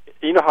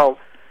 You know how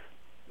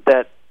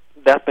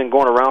that's been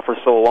going around for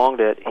so long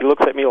that he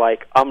looks at me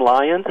like I'm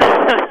lying?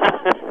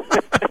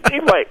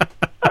 He's like,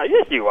 oh,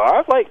 yes, you are. I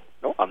was like,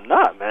 no, I'm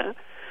not, man.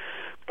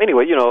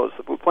 Anyway,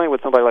 playing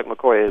with somebody like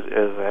McCoy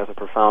has a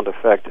profound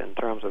effect in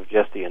terms of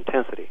just the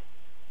intensity.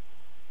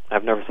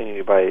 I've never seen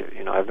anybody,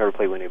 I've never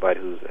played with anybody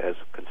who's as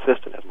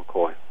consistent as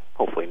McCoy.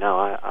 Hopefully now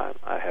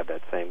I have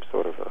that same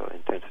sort of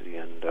intensity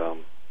and,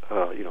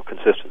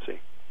 consistency.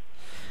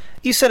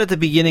 You said at the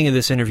beginning of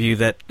this interview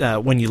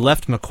that when you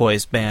left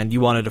McCoy's band,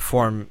 you wanted to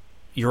form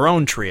your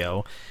own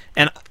trio.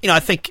 And, I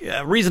think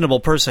a reasonable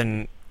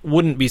person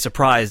wouldn't be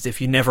surprised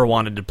if you never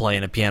wanted to play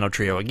in a piano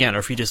trio again, or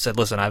if you just said,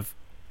 listen, I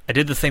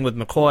did the thing with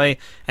McCoy,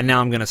 and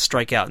now I'm going to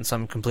strike out in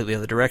some completely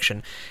other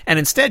direction. And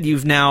instead, you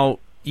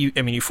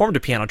formed a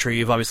piano trio.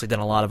 You've obviously done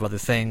a lot of other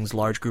things,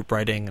 large group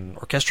writing and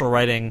orchestral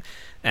writing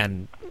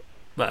and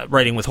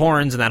writing with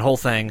horns and that whole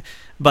thing.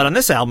 But on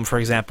this album, for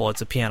example,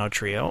 it's a piano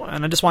trio.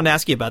 And I just wanted to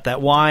ask you about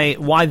that.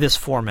 Why this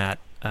format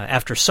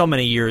after so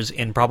many years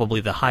in probably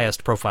the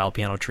highest profile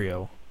piano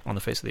trio on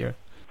the face of the earth?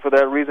 For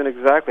that reason,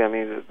 exactly. I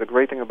mean, the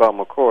great thing about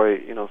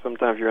McCoy,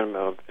 sometimes you're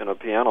in a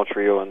piano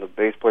trio and the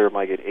bass player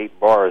might get 8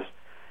 bars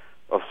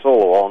of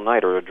solo all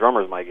night, or the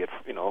drummers might get,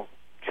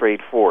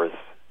 trade 4s.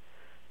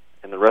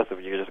 and the rest of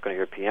it you're just going to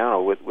hear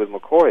piano. With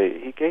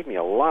McCoy, he gave me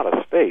a lot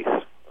of space,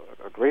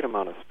 a great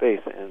amount of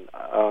space, and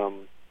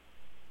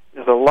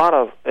there's a lot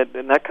of,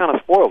 and that kind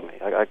of spoiled me.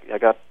 I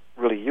got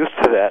really used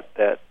to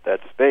that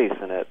space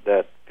and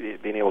that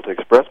being able to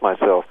express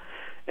myself,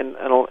 and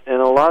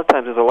a lot of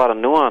times there's a lot of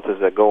nuances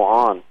that go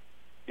on,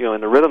 in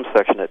the rhythm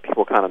section that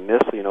people kind of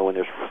miss, when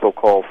there's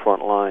so-called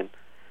frontline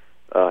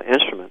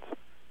instruments,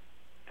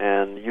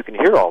 and you can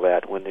hear all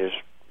that when there's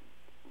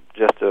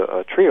just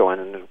a trio,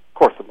 and of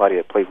course somebody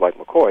that plays like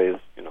McCoy is,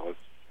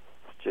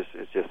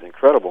 it's just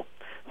incredible.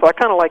 So I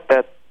kind of like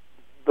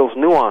those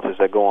nuances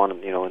that go on,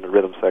 in the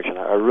rhythm section.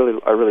 I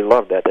really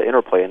love that, the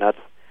interplay, and that's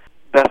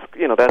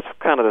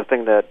kind of the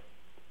thing that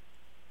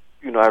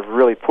I've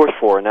really pushed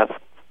for, and that's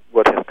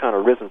what has kind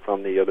of risen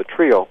from the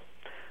trio.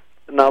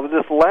 Now with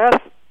this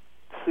last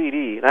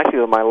CD, and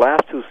actually my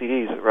last two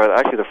CDs,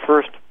 actually the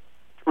first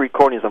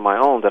recordings of my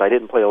own that I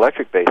didn't play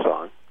electric bass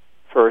on,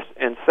 first,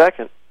 and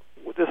second,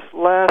 with this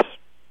last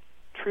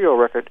trio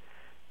record,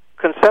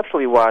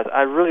 conceptually wise,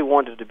 I really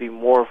wanted it to be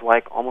more of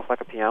almost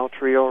like a piano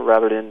trio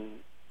rather than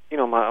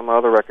my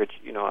other records.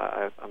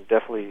 I'm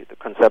definitely the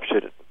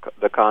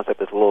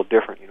concept is a little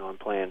different. I'm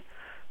playing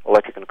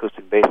electric and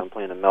acoustic bass. I'm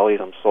playing the melodies.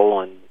 I'm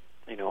soloing,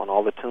 on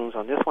all the tunes.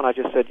 On this one, I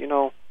just said,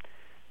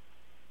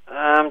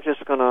 I'm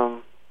just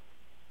gonna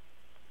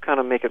kind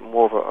of make it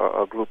more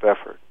of a group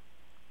effort.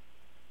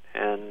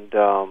 And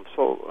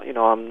so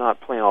I'm not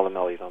playing all the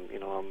melodies. I'm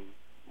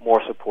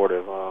more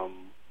supportive.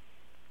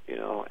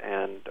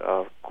 And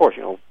of course,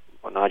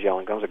 Naji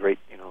Allen Gumm's a great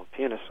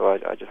pianist. So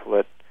I just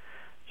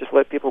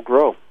let people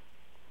grow.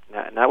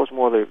 And that was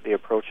more the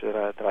approach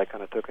that I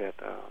kind of took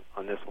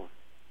on this one.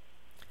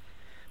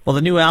 Well,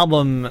 the new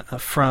album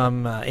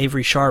from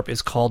Avery Sharpe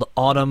is called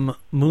Autumn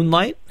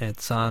Moonlight.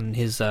 It's on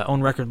his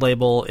own record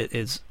label. It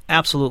is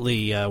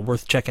absolutely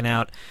worth checking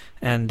out.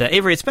 And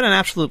Avery, it's been an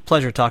absolute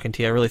pleasure talking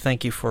to you. I really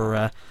thank you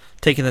for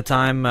taking the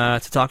time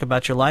to talk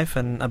about your life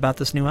and about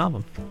this new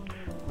album.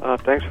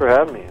 Thanks for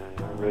having me.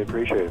 I really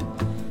appreciate it.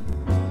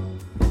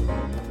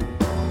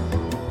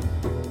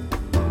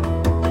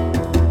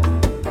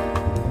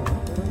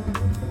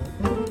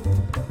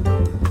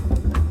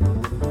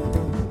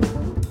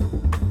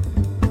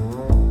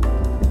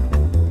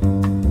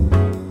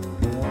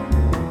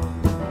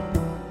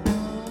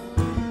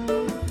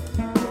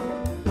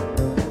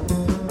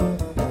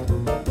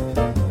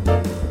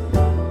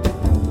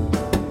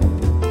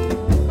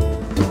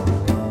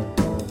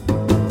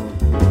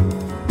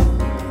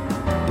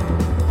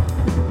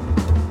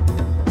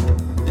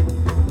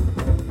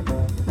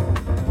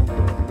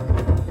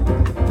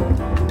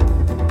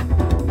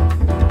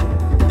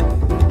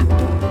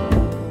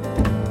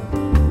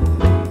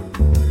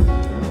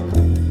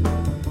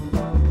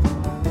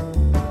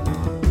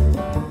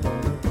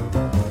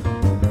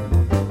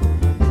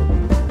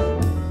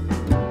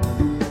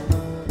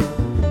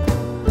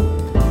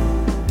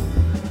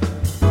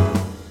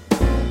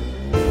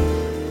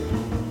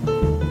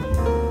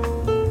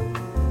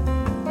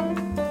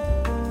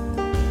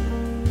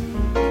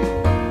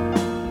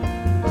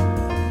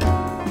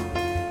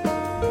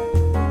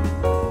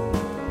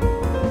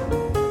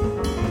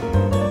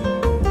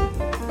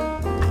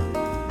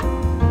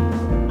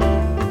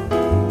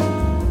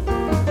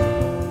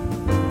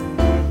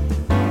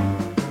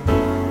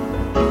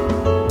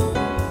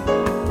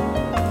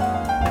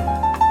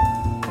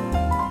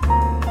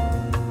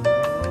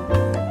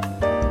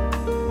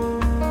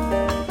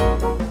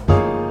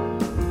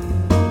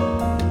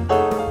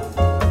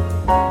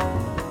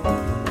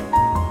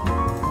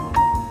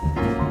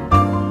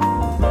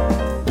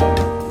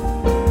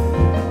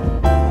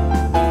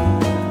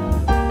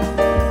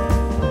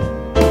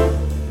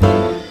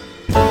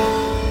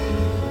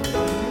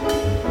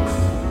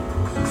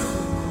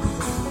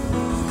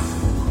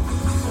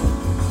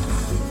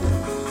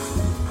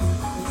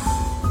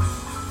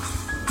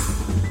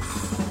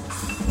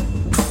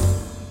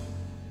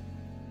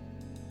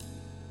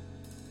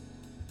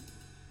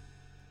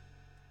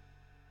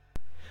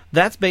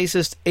 That's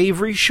bassist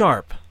Avery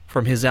Sharpe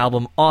from his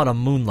album Autumn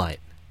Moonlight.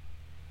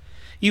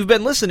 You've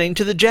been listening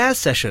to The Jazz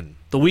Session,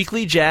 the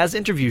weekly jazz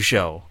interview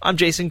show. I'm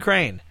Jason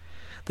Crane.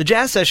 The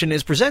Jazz Session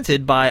is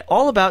presented by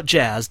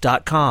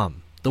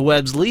AllAboutJazz.com, the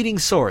web's leading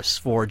source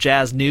for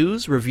jazz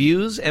news,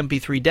 reviews,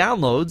 MP3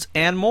 downloads,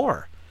 and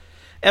more.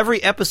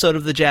 Every episode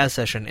of The Jazz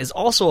Session is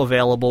also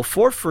available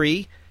for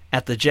free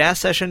at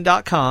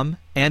thejazzsession.com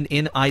and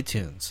in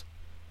iTunes.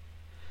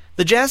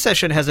 The Jazz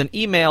Session has an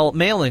email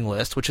mailing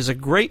list, which is a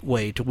great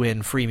way to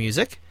win free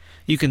music.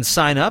 You can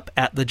sign up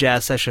at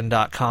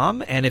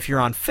thejazzsession.com, and if you're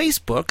on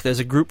Facebook, there's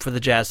a group for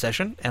The Jazz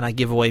Session, and I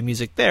give away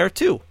music there,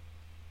 too.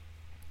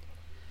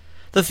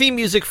 The theme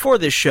music for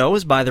this show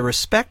is by the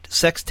Respect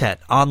Sextet,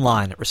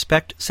 online at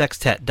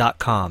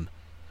respectsextet.com.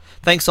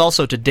 Thanks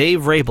also to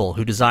Dave Rabel,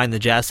 who designed the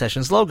Jazz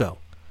Session's logo.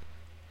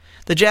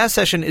 The Jazz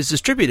Session is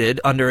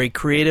distributed under a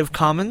Creative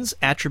Commons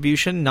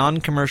Attribution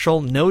Non-Commercial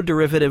No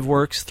Derivative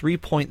Works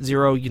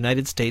 3.0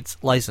 United States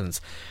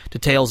license.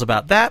 Details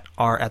about that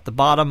are at the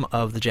bottom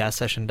of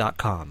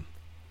thejazzsession.com.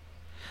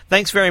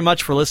 Thanks very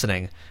much for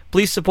listening.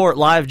 Please support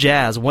live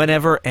jazz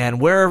whenever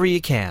and wherever you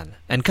can,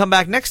 and come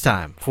back next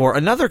time for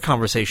another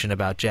conversation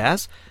about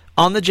jazz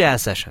on the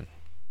Jazz Session.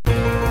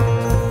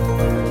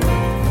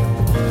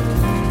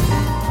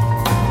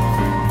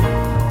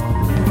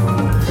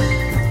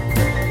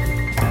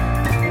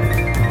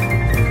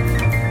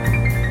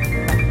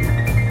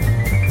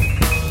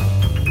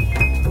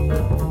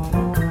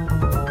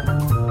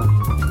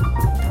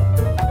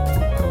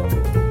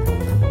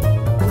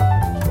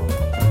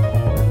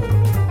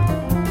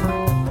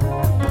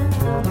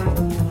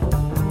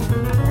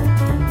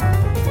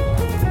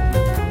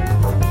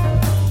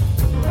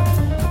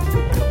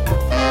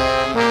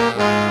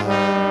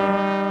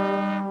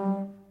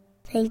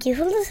 Thank you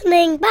for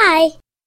listening. Bye.